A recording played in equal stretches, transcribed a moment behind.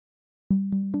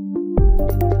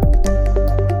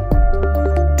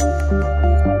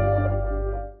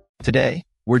Today,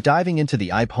 we're diving into the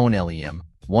Aiphone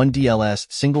LEM-1DLS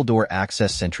single-door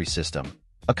access Sentry system,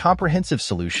 a comprehensive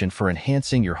solution for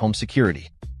enhancing your home security.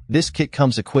 This kit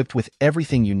comes equipped with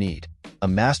everything you need: a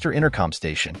master intercom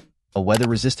station, a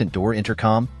weather-resistant door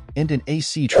intercom, and an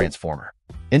AC transformer.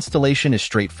 Installation is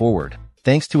straightforward,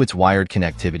 thanks to its wired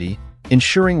connectivity,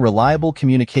 ensuring reliable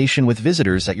communication with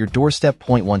visitors at your doorstep.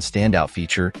 One standout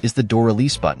feature is the door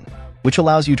release button, which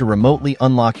allows you to remotely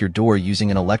unlock your door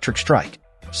using an electric strike.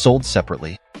 Sold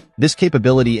separately, this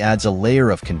capability adds a layer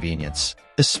of convenience,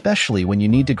 especially when you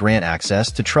need to grant access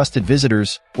to trusted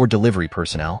visitors or delivery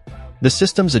personnel. The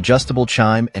system's adjustable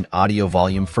chime and audio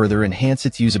volume further enhance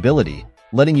its usability,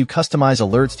 letting you customize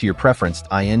alerts to your preference.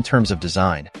 In terms of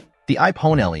design, the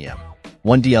Aiphone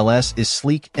LEM-1DLS is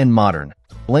sleek and modern,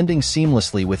 blending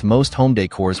seamlessly with most home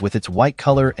decors with its white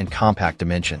color and compact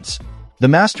dimensions. The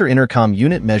master intercom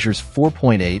unit measures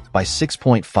 4.8 by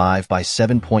 6.5 by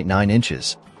 7.9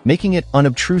 inches, making it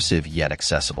unobtrusive yet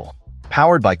accessible.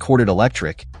 Powered by corded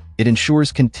electric, it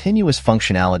ensures continuous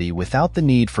functionality without the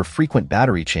need for frequent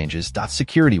battery changes.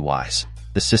 Security-wise,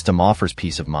 the system offers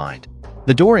peace of mind.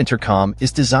 The door intercom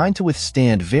is designed to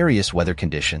withstand various weather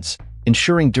conditions,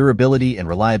 ensuring durability and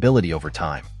reliability over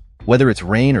time. Whether it's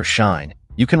rain or shine,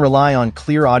 you can rely on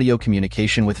clear audio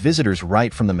communication with visitors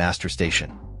right from the master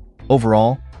station.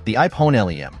 Overall, the Aiphone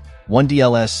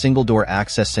LEM-1DLS single-door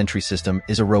access Sentry system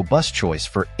is a robust choice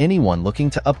for anyone looking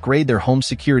to upgrade their home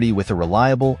security with a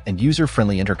reliable and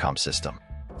user-friendly intercom system.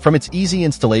 From its easy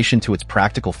installation to its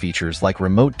practical features like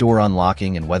remote door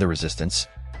unlocking and weather resistance,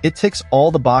 it ticks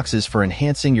all the boxes for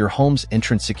enhancing your home's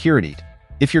entrance security.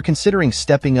 If you're considering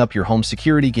stepping up your home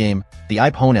security game, the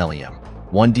Aiphone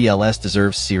LEM-1DLS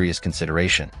deserves serious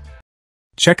consideration.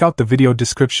 Check out the video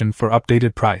description for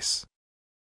updated price.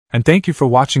 And thank you for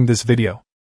watching this video.